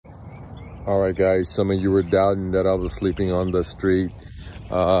All right, guys, some of you were doubting that I was sleeping on the street.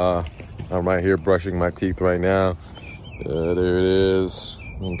 I'm right here brushing my teeth right now. There it is.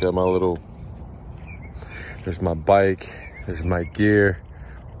 Got my little, there's my bike, there's my gear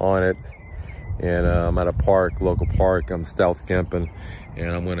on it. And I'm at a park, local park. I'm stealth camping, and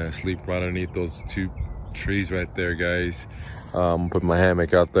I'm gonna sleep right underneath those two trees right there, guys. Put my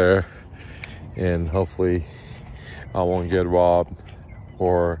hammock out there, and hopefully I won't get robbed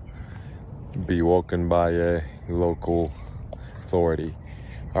or be woken by a local authority.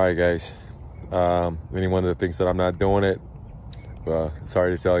 All right, guys, anyone that thinks that I'm not doing it,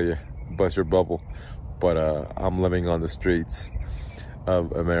 sorry to tell you, bust your bubble, but I'm living on the streets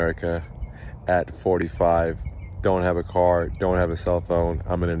of America at 45. Don't have a car, don't have a cell phone.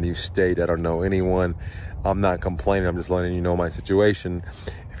 I'm in a new state. I don't know anyone. I'm not complaining, I'm just letting you know my situation.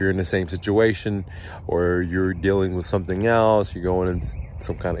 If you're in the same situation, or you're dealing with something else, you're going in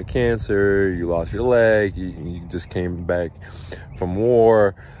some kind of cancer, you lost your leg, you just came back from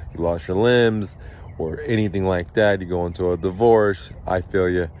war, you lost your limbs, or anything like that, you go into a divorce, I feel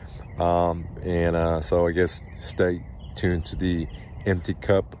you. So I guess stay tuned to the Empty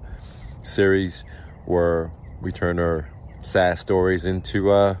Cup series, where we turn our sad stories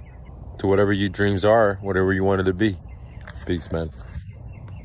into to whatever your dreams are, whatever you want it to be. Peace, man.